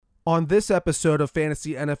On this episode of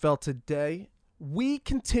Fantasy NFL Today, we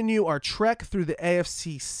continue our trek through the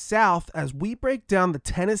AFC South as we break down the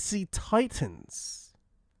Tennessee Titans,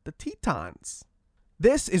 the Titans.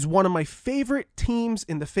 This is one of my favorite teams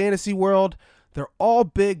in the fantasy world. They're all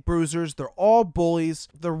big bruisers. They're all bullies.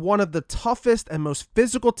 They're one of the toughest and most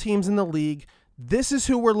physical teams in the league. This is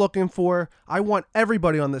who we're looking for. I want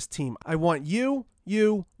everybody on this team. I want you,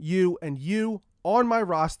 and you on my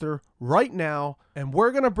roster right now, and we're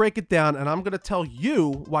going to break it down, and I'm going to tell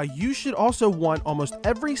you why you should also want almost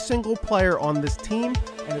every single player on this team,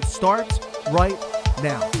 and it starts right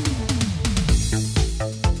now.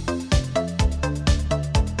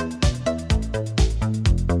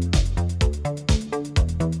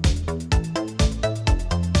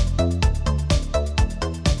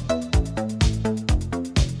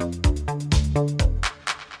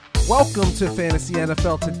 Welcome to Fantasy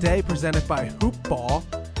NFL Today, presented by Hoopball.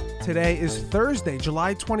 Today is Thursday,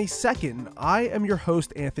 July 22nd. I am your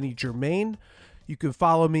host, Anthony Germain. You can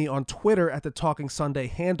follow me on Twitter at the Talking Sunday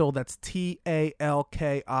handle. That's TALKING,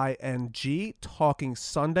 Talking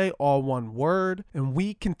Sunday, all one word. And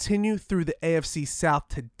we continue through the AFC South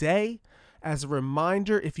today. As a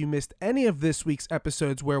reminder, if you missed any of this week's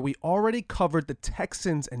episodes where we already covered the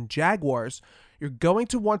Texans and Jaguars, you're going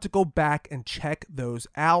to want to go back and check those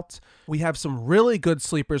out. We have some really good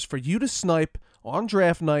sleepers for you to snipe on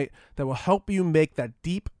draft night that will help you make that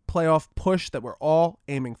deep playoff push that we're all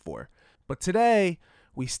aiming for. But today,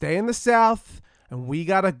 we stay in the South, and we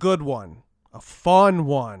got a good one, a fun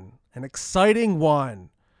one, an exciting one.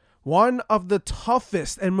 One of the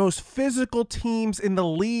toughest and most physical teams in the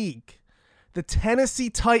league, the Tennessee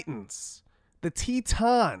Titans, the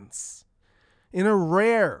Titans. In a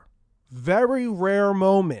rare, very rare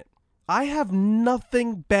moment, I have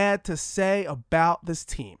nothing bad to say about this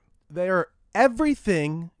team. They are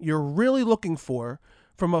everything you're really looking for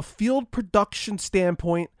from a field production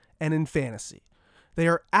standpoint and in fantasy. They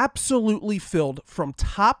are absolutely filled from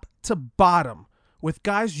top to bottom with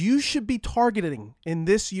guys you should be targeting in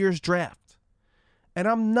this year's draft. And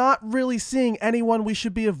I'm not really seeing anyone we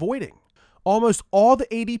should be avoiding. Almost all the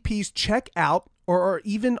ADPs check out or are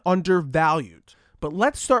even undervalued. But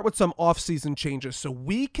let's start with some offseason changes so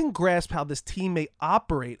we can grasp how this team may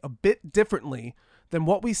operate a bit differently than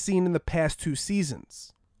what we've seen in the past two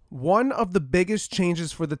seasons. One of the biggest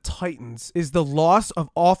changes for the Titans is the loss of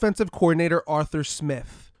offensive coordinator Arthur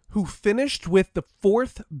Smith, who finished with the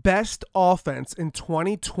fourth best offense in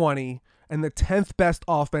 2020 and the 10th best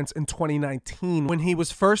offense in 2019 when he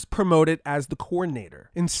was first promoted as the coordinator.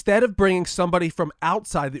 Instead of bringing somebody from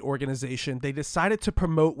outside the organization, they decided to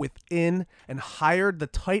promote within and hired the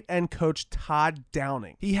tight end coach Todd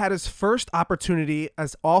Downing. He had his first opportunity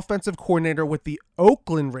as offensive coordinator with the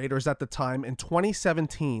Oakland Raiders at the time in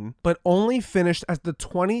 2017, but only finished as the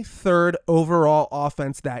 23rd overall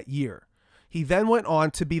offense that year. He then went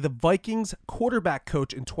on to be the Vikings quarterback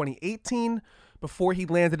coach in 2018, before he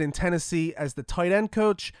landed in Tennessee as the tight end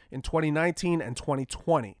coach in 2019 and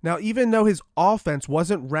 2020. Now, even though his offense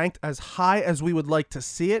wasn't ranked as high as we would like to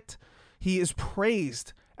see it, he is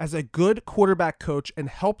praised as a good quarterback coach and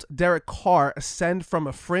helped Derek Carr ascend from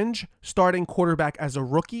a fringe starting quarterback as a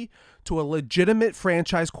rookie to a legitimate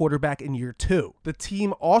franchise quarterback in year two. The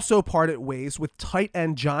team also parted ways with tight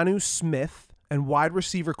end Jonnu Smith and wide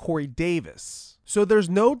receiver Corey Davis. So there's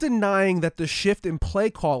no denying that the shift in play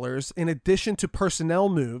callers, in addition to personnel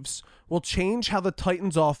moves, will change how the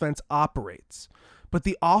Titans offense operates. But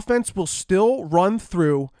the offense will still run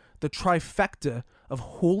through the trifecta of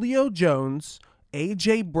Julio Jones,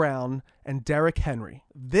 A.J. Brown, and Derrick Henry.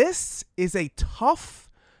 This is a tough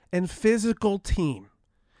and physical team.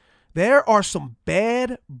 There are some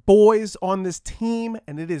bad boys on this team,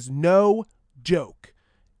 and it is no joke.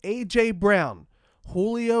 A.J. Brown,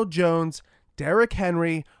 Julio Jones, Derrick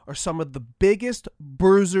Henry are some of the biggest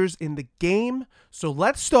bruisers in the game. So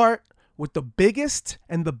let's start with the biggest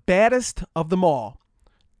and the baddest of them all,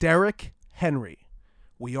 Derrick Henry.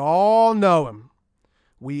 We all know him.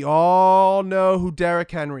 We all know who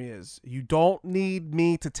Derrick Henry is. You don't need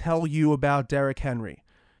me to tell you about Derrick Henry.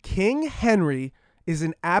 King Henry is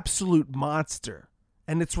an absolute monster,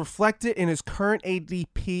 and it's reflected in his current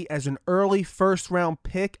ADP as an early first-round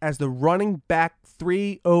pick as the running back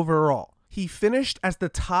 3 overall. He finished as the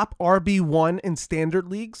top RB1 in standard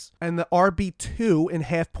leagues and the RB2 in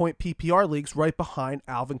half-point PPR leagues right behind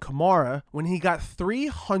Alvin Kamara when he got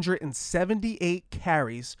 378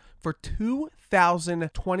 carries for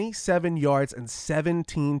 2,027 yards and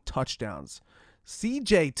 17 touchdowns.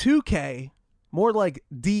 CJ2K, more like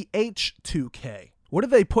DH2K. What do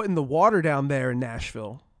they put in the water down there in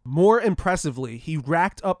Nashville? More impressively, he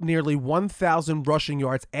racked up nearly 1,000 rushing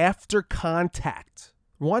yards after contact.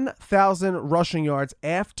 1,000 rushing yards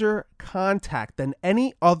after contact than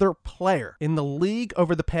any other player in the league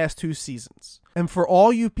over the past 2 seasons. And for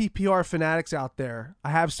all you PPR fanatics out there,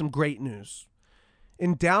 I have some great news.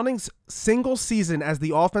 In Downing's single season as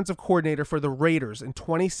the offensive coordinator for the Raiders in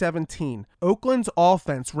 2017, Oakland's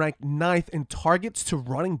offense ranked 9th in targets to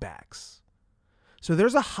running backs. So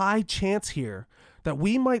there's a high chance here that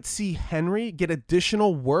we might see Henry get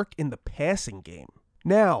additional work in the passing game.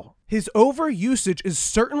 Now, his overusage is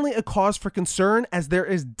certainly a cause for concern, as there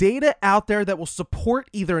is data out there that will support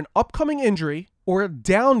either an upcoming injury or a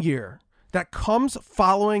down year that comes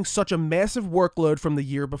following such a massive workload from the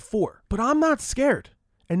year before. But I'm not scared,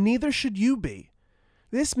 and neither should you be.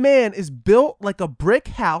 This man is built like a brick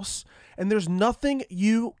house, and there's nothing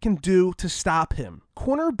you can do to stop him.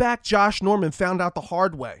 Cornerback Josh Norman found out the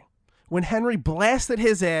hard way when Henry blasted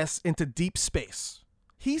his ass into deep space.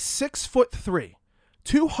 He's 6'3",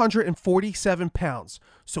 247 pounds.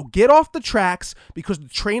 So get off the tracks because the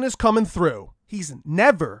train is coming through. He's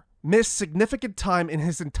never missed significant time in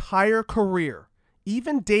his entire career,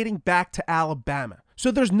 even dating back to Alabama.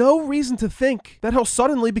 So there's no reason to think that he'll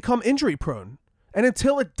suddenly become injury prone. And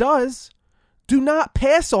until it does, do not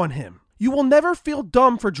pass on him. You will never feel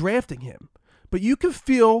dumb for drafting him, but you can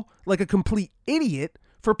feel like a complete idiot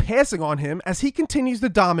for passing on him as he continues to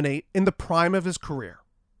dominate in the prime of his career.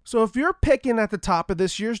 So if you're picking at the top of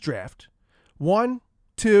this year's draft, 1,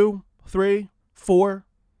 2, 3, 4,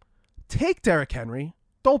 take Derrick Henry.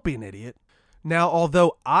 Don't be an idiot. Now,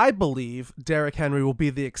 although I believe Derrick Henry will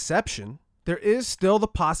be the exception, there is still the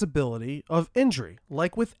possibility of injury,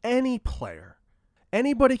 like with any player.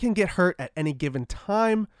 Anybody can get hurt at any given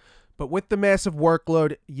time, but with the massive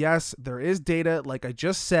workload, yes, there is data, like I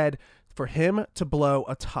just said, for him to blow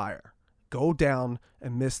a tire, go down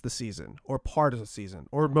and miss the season, or part of the season,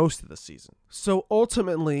 or most of the season. So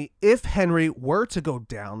ultimately, if Henry were to go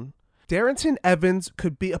down, Darrynton Evans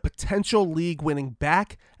could be a potential league-winning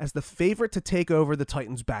back as the favorite to take over the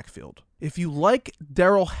Titans' backfield. If you like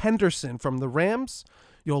Darrell Henderson from the Rams,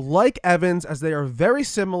 you'll like Evans, as they are very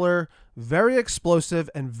similar, very explosive,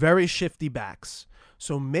 and very shifty backs.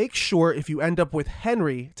 So make sure if you end up with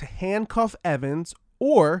Henry to handcuff Evans,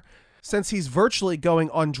 or since he's virtually going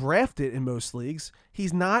undrafted in most leagues,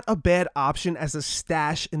 he's not a bad option as a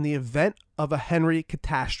stash in the event of a Henry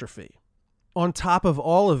catastrophe. On top of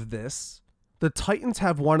all of this, the Titans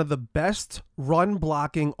have one of the best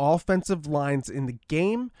run-blocking offensive lines in the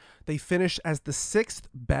game. They finished as the 6th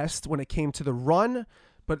best when it came to the run,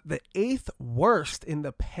 but the 8th worst in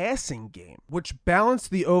the passing game, which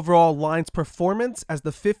balanced the overall line's performance as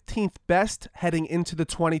the 15th best heading into the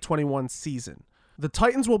 2021 season. The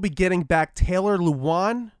Titans will be getting back Taylor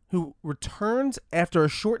Lewan, who returns after a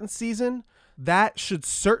shortened season. That should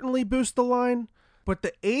certainly boost the line, but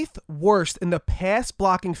the 8th worst in the pass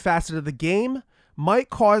blocking facet of the game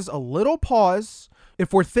might cause a little pause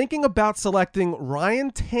if we're thinking about selecting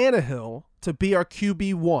Ryan Tannehill to be our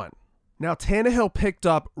QB1. Now, Tannehill picked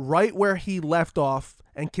up right where he left off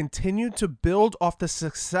and continued to build off the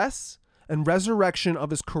success and resurrection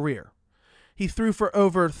of his career. He threw for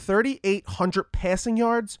over 3,800 passing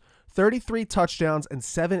yards, 33 touchdowns, and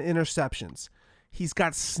 7 interceptions. He's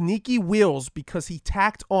got sneaky wheels because he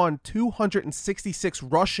tacked on 266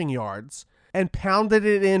 rushing yards and pounded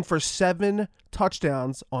it in for 7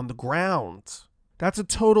 touchdowns on the ground. That's a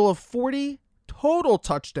total of 40 total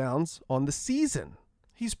touchdowns on the season.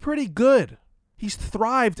 He's pretty good. He's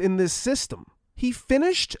thrived in this system. He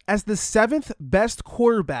finished as the 7th best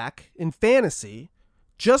quarterback in fantasy,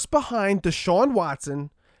 just behind Deshaun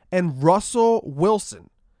Watson and Russell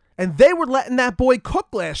Wilson. And they were letting that boy cook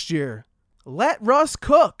last year. Let Russ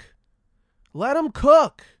cook. Let him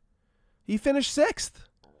cook. He finished 6th.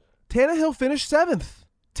 Tannehill finished 7th.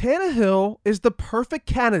 Tannehill is the perfect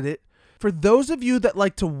candidate for those of you that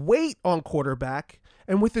like to wait on quarterback,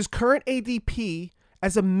 and with his current ADP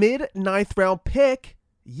as a mid-9th round pick,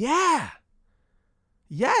 yeah.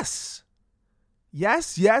 Yes.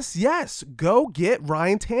 Go get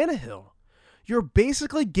Ryan Tannehill. You're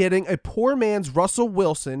basically getting a poor man's Russell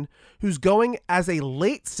Wilson, who's going as a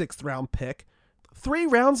late 6th round pick 3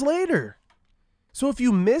 rounds later. So if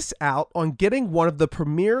you miss out on getting one of the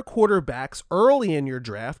premier quarterbacks early in your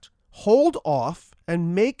draft, hold off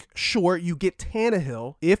and make sure you get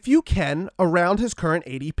Tannehill, if you can, around his current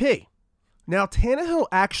ADP. Now, Tannehill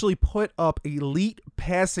actually put up elite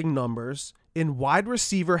passing numbers in wide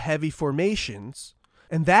receiver heavy formations,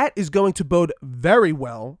 and that is going to bode very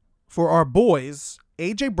well for our boys,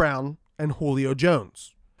 A.J. Brown and Julio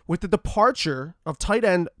Jones. With the departure of tight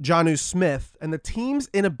end Jonnu Smith and the team's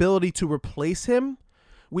inability to replace him,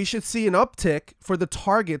 we should see an uptick for the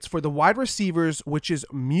targets for the wide receivers, which is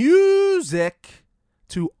music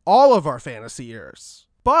to all of our fantasy ears.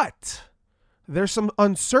 But there's some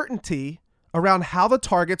uncertainty around how the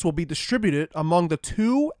targets will be distributed among the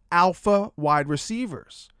two alpha wide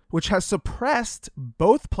receivers, which has suppressed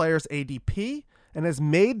both players' ADP and has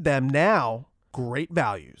made them now great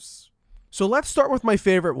values. So let's start with my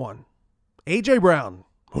favorite one, A.J. Brown.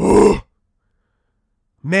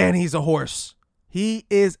 Man, he's a horse. He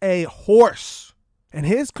is a horse. And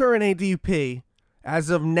his current ADP, as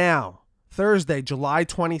of now, Thursday, July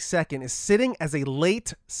 22nd, is sitting as a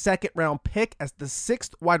late second round pick as the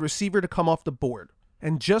 6th wide receiver to come off the board.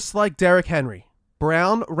 And just like Derrick Henry,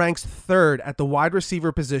 Brown ranks 3rd at the wide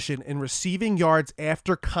receiver position in receiving yards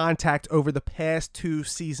after contact over the past 2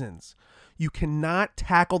 seasons. You cannot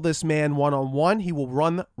tackle this man one-on-one. He will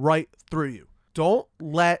run right through you. Don't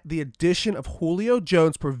let the addition of Julio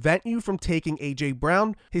Jones prevent you from taking A.J.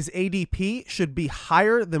 Brown. His ADP should be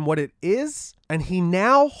higher than what it is, and he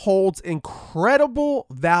now holds incredible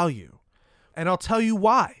value. And I'll tell you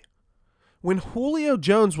why. When Julio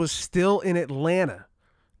Jones was still in Atlanta,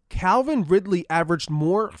 Calvin Ridley averaged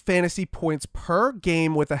more fantasy points per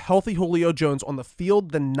game with a healthy Julio Jones on the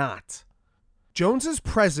field than not. Jones's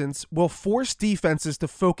presence will force defenses to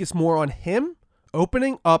focus more on him,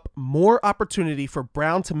 opening up more opportunity for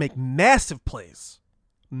Brown to make massive plays.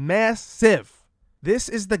 Massive. This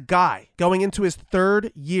is the guy going into his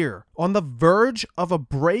 3rd year on the verge of a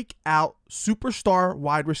breakout superstar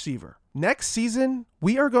wide receiver. Next season,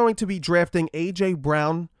 we are going to be drafting A.J.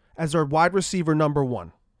 Brown as our wide receiver number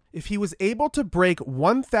 1. If he was able to break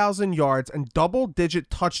 1,000 yards and double-digit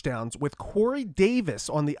touchdowns with Corey Davis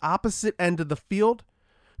on the opposite end of the field,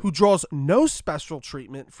 who draws no special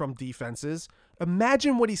treatment from defenses,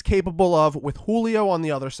 imagine what he's capable of with Julio on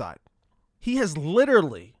the other side. He has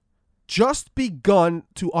literally just begun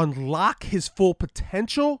to unlock his full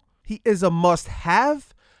potential. He is a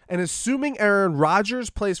must-have, and assuming Aaron Rodgers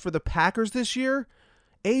plays for the Packers this year,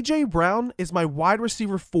 A.J. Brown is my wide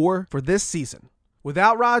receiver 4 for this season.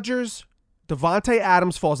 Without Rodgers, Devontae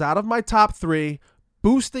Adams falls out of my top 3,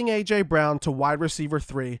 boosting A.J. Brown to wide receiver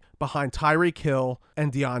 3 behind Tyreek Hill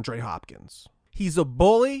and DeAndre Hopkins. He's a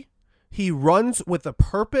bully. He runs with a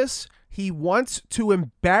purpose. He wants to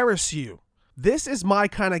embarrass you. This is my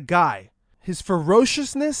kind of guy. His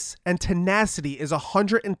ferociousness and tenacity is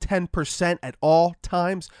 110% at all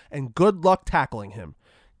times, and good luck tackling him.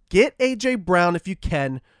 Get A.J. Brown if you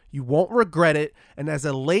can. You won't regret it. And as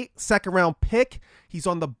a late second round pick, he's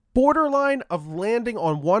on the borderline of landing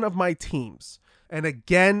on one of my teams. And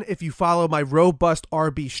again, if you follow my robust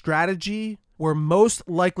RB strategy, we're most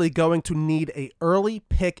likely going to need an early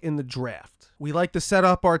pick in the draft. We like to set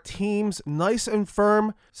up our teams nice and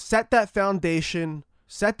firm, set that foundation,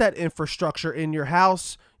 set that infrastructure in your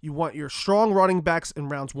house. You want your strong running backs in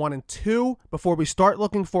rounds 1 and 2 before we start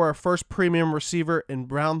looking for our first premium receiver in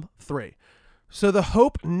round 3. So the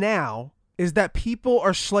hope now is that people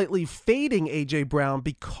are slightly fading A.J. Brown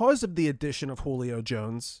because of the addition of Julio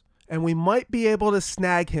Jones, and we might be able to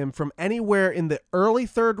snag him from anywhere in the early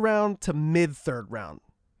 3rd round to mid 3rd round.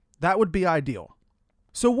 That would be ideal.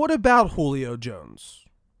 So what about Julio Jones?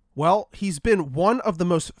 Well, he's been one of the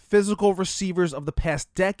most physical receivers of the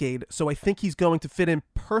past decade, so I think he's going to fit in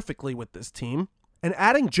perfectly with this team. And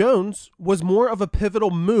adding Jones was more of a pivotal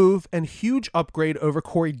move and huge upgrade over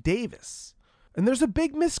Corey Davis. And there's a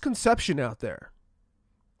big misconception out there.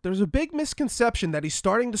 There's a big misconception that he's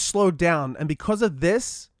starting to slow down, and because of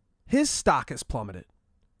this, his stock has plummeted.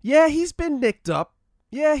 Yeah, he's been nicked up.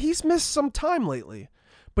 Yeah, he's missed some time lately.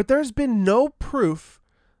 But there's been no proof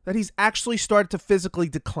that he's actually started to physically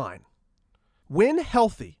decline. When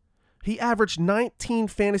healthy, he averaged 19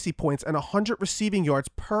 fantasy points and 100 receiving yards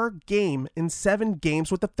per game in 7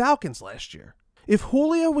 games with the Falcons last year. If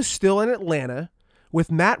Julio was still in Atlanta, with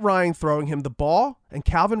Matt Ryan throwing him the ball and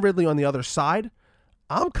Calvin Ridley on the other side,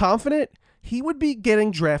 I'm confident he would be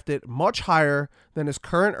getting drafted much higher than his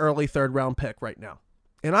current early 3rd round pick right now.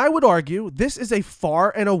 And I would argue this is a far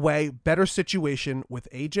and away better situation with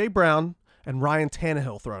A.J. Brown and Ryan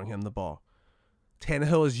Tannehill throwing him the ball.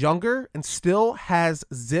 Tannehill is younger and still has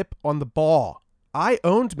zip on the ball. I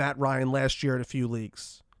owned Matt Ryan last year in a few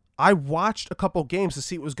leagues. I watched a couple games to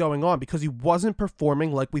see what was going on because he wasn't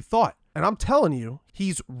performing like we thought. And I'm telling you,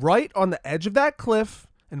 he's right on the edge of that cliff,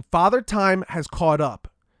 and Father Time has caught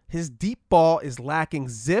up. His deep ball is lacking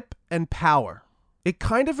zip and power. It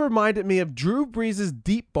kind of reminded me of Drew Brees'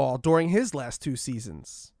 deep ball during his last 2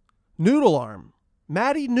 seasons. Noodle arm.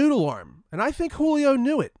 Matty Noodle arm. And I think Julio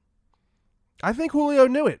knew it. I think Julio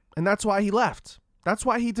knew it, and that's why he left. That's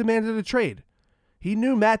why he demanded a trade. He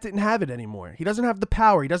knew Matt didn't have it anymore. He doesn't have the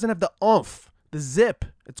power. He doesn't have the oomph, the zip.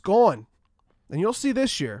 It's gone. And you'll see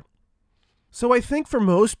this year. So I think for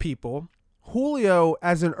most people, Julio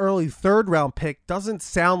as an early third-round pick doesn't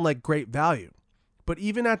sound like great value. But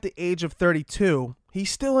even at the age of 32,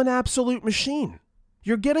 he's still an absolute machine.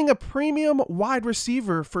 You're getting a premium wide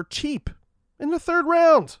receiver for cheap in the third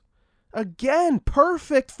round. Again,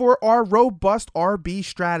 perfect for our robust RB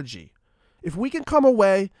strategy. If we can come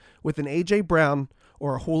away with an A.J. Brown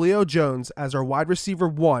or a Julio Jones as our wide receiver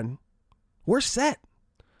 1, we're set.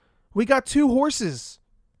 We got 2 horses.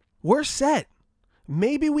 We're set.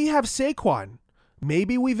 Maybe we have Saquon.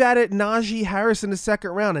 Maybe we've added Najee Harris in the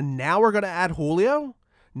second round, and now we're going to add Julio?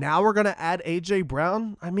 Now we're going to add A.J.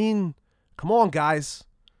 Brown? I mean, come on, guys.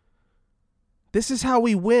 This is how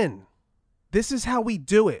we win. This is how we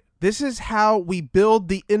do it. This is how we build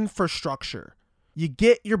the infrastructure. You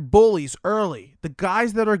get your bullies early, the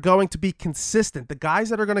guys that are going to be consistent, the guys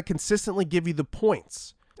that are going to consistently give you the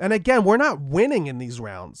points. And again, we're not winning in these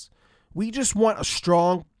rounds. We just want a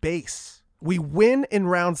strong base. We win in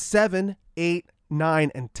rounds 7, 8,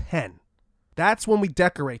 9, and 10. That's when we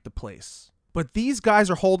decorate the place. But these guys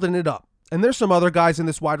are holding it up. And there's some other guys in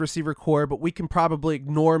this wide receiver core, but we can probably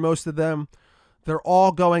ignore most of them. They're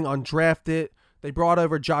all going undrafted. They brought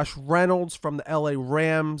over Josh Reynolds from the LA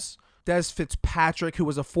Rams, Des Fitzpatrick, who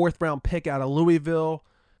was a 4th-round pick out of Louisville,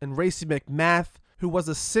 and Racey McMath, who was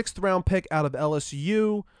a 6th-round pick out of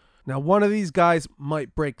LSU. Now, one of these guys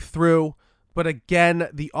might break through, but again,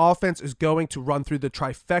 the offense is going to run through the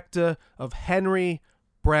trifecta of Henry,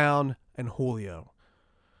 Brown, and Julio.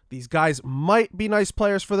 These guys might be nice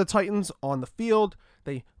players for the Titans on the field.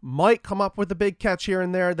 They might come up with a big catch here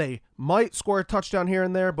and there. They might score a touchdown here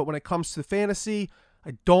and there, but when it comes to fantasy,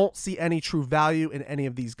 I don't see any true value in any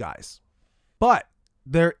of these guys. But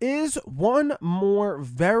there is one more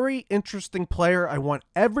very interesting player I want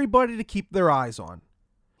everybody to keep their eyes on.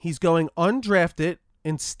 He's going undrafted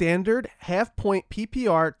in standard half-point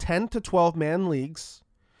PPR 10 to 12-man leagues,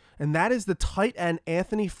 and that is the tight end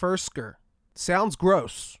Anthony Firkser. Sounds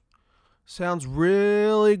gross. Sounds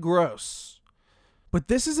really gross. But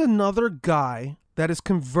this is another guy that is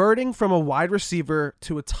converting from a wide receiver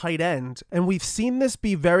to a tight end, and we've seen this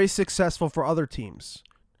be very successful for other teams.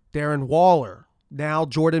 Darren Waller, now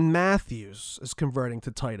Jordan Matthews, is converting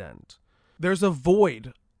to tight end. There's a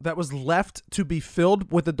void that was left to be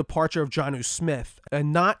filled with the departure of Jonnu Smith,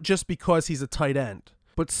 and not just because he's a tight end.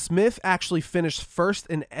 But Smith actually finished first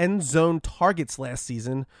in end zone targets last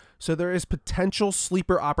season, so there is potential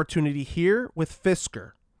sleeper opportunity here with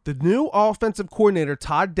Firkser. The new offensive coordinator,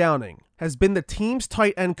 Todd Downing, has been the team's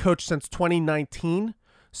tight end coach since 2019,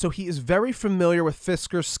 so he is very familiar with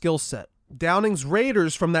Firkser's skill set. Downing's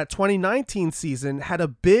Raiders from that 2019 season had a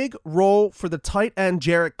big role for the tight end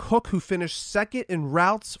Jared Cook, who finished second in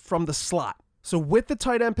routes from the slot. So with the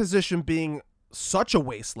tight end position being such a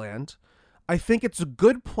wasteland, I think it's a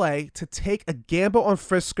good play to take a gamble on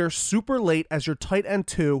Firkser super late as your tight end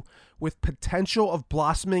 2 with potential of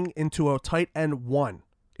blossoming into a tight end 1.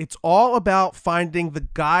 It's all about finding the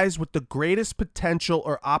guys with the greatest potential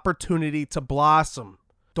or opportunity to blossom.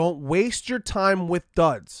 Don't waste your time with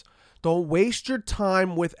duds. Don't waste your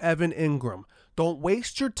time with Evan Ingram. Don't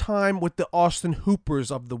waste your time with the Austin Hoopers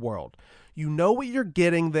of the world. You know what you're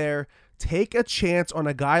getting there. Take a chance on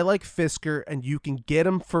a guy like Firkser and you can get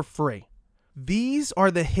him for free. These are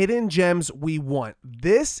the hidden gems we want.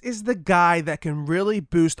 This is the guy that can really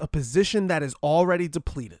boost a position that is already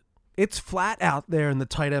depleted. It's flat out there in the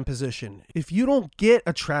tight end position. If you don't get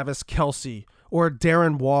a Travis Kelce or a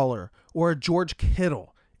Darren Waller or a George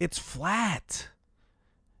Kittle, it's flat.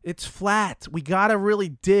 It's flat. We got to really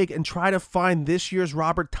dig and try to find this year's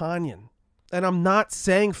Robert Tonyan. And I'm not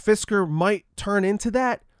saying Firkser might turn into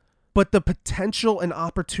that, but the potential and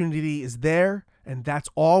opportunity is there, and that's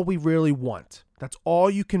all we really want. That's all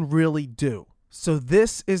you can really do. So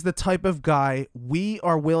this is the type of guy we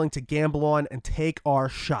are willing to gamble on and take our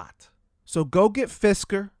shot. So go get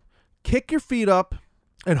Firkser, kick your feet up,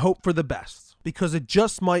 and hope for the best, because it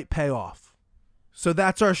just might pay off. So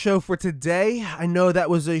that's our show for today. I know that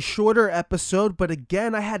was a shorter episode, but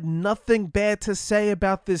again, I had nothing bad to say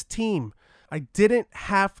about this team. I didn't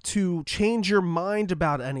have to change your mind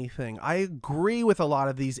about anything. I agree with a lot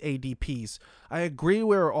of these ADPs. I agree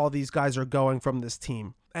where all these guys are going from this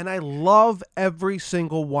team. And I love every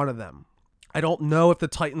single one of them. I don't know if the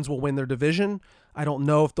Titans will win their division. I don't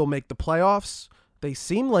know if they'll make the playoffs. They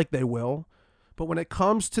seem like they will. But when it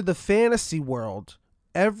comes to the fantasy world,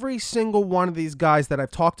 every single one of these guys that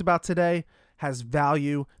I've talked about today has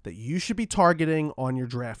value that you should be targeting on your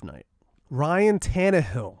draft night. Ryan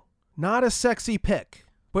Tannehill. Not a sexy pick,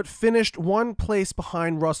 but finished one place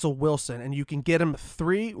behind Russell Wilson, and you can get him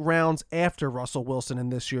 3 rounds after Russell Wilson in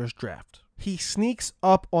this year's draft. He sneaks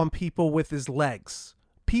up on people with his legs.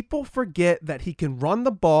 People forget that he can run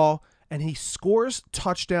the ball, and he scores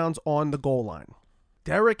touchdowns on the goal line.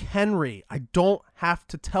 Derrick Henry, I don't have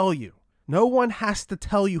to tell you. No one has to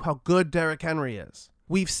tell you how good Derrick Henry is.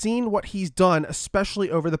 We've seen what he's done, especially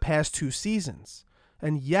over the past 2 seasons.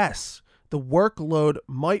 And yes, the workload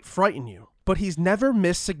might frighten you, but he's never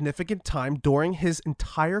missed significant time during his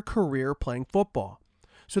entire career playing football.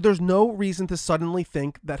 So there's no reason to suddenly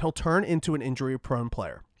think that he'll turn into an injury-prone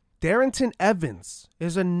player. Darrynton Evans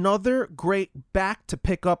is another great back to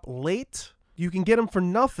pick up late. You can get him for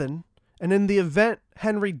nothing, and in the event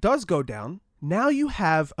Henry does go down, now you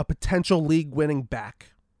have a potential league-winning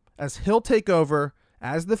back, as he'll take over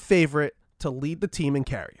as the favorite to lead the team in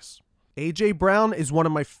carries. A.J. Brown is one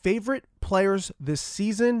of my favorite players this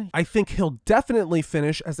season. I think he'll definitely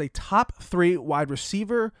finish as a top 3 wide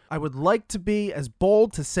receiver. I would like to be as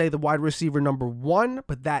bold to say the wide receiver number 1,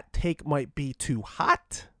 but that take might be too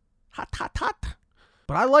hot. Hot.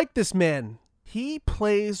 But I like this man. He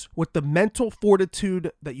plays with the mental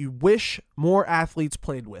fortitude that you wish more athletes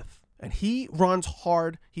played with. And he runs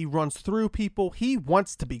hard. He runs through people. He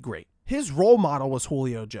wants to be great. His role model was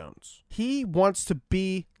Julio Jones. He wants to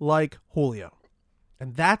be like Julio.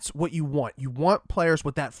 And that's what you want. You want players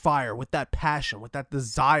with that fire, with that passion, with that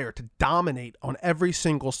desire to dominate on every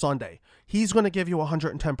single Sunday. He's going to give you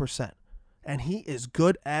 110%. And he is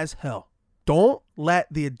good as hell. Don't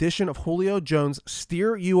let the addition of Julio Jones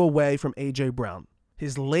steer you away from A.J. Brown.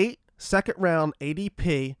 His late second round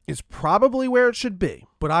ADP is probably where it should be,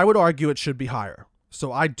 but I would argue it should be higher.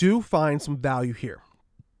 So I do find some value here.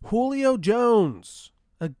 Julio Jones.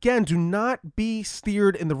 Again, do not be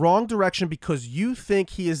steered in the wrong direction because you think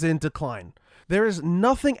he is in decline. There is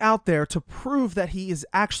nothing out there to prove that he is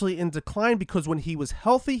actually in decline because when he was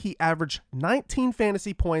healthy, he averaged 19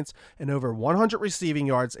 fantasy points and over 100 receiving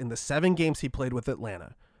yards in the 7 games he played with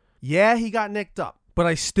Atlanta. Yeah, he got nicked up, but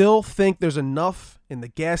I still think there's enough in the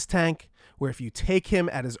gas tank where if you take him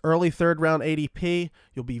at his early 3rd round ADP,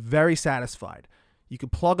 you'll be very satisfied. You can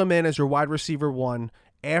plug him in as your wide receiver 1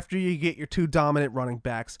 after you get your 2 dominant running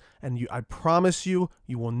backs, and I promise you,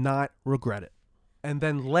 you will not regret it. And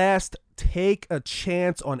then last, take a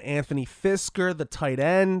chance on Anthony Fisker, the tight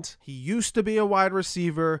end. He used to be a wide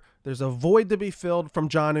receiver. There's a void to be filled from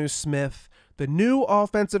Jonnu Smith. The new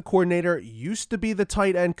offensive coordinator used to be the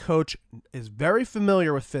tight end coach, is very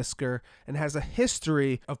familiar with Fisker, and has a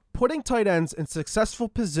history of putting tight ends in successful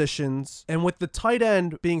positions. And with the tight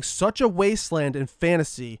end being such a wasteland in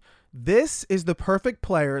fantasy, this is the perfect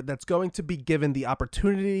player that's going to be given the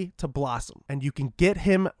opportunity to blossom. And you can get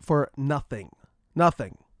him for nothing.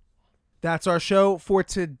 Nothing. That's our show for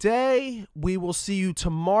today. We will see you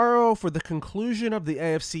tomorrow for the conclusion of the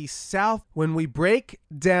AFC South when we break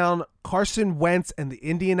down Carson Wentz and the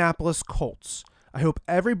Indianapolis Colts. I hope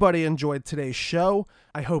everybody enjoyed today's show.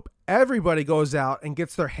 I hope everybody goes out and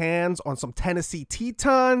gets their hands on some Tennessee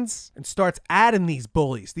Titans and starts adding these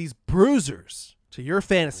bullies, these bruisers, to your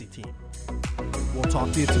fantasy team. We'll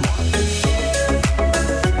talk to you tomorrow.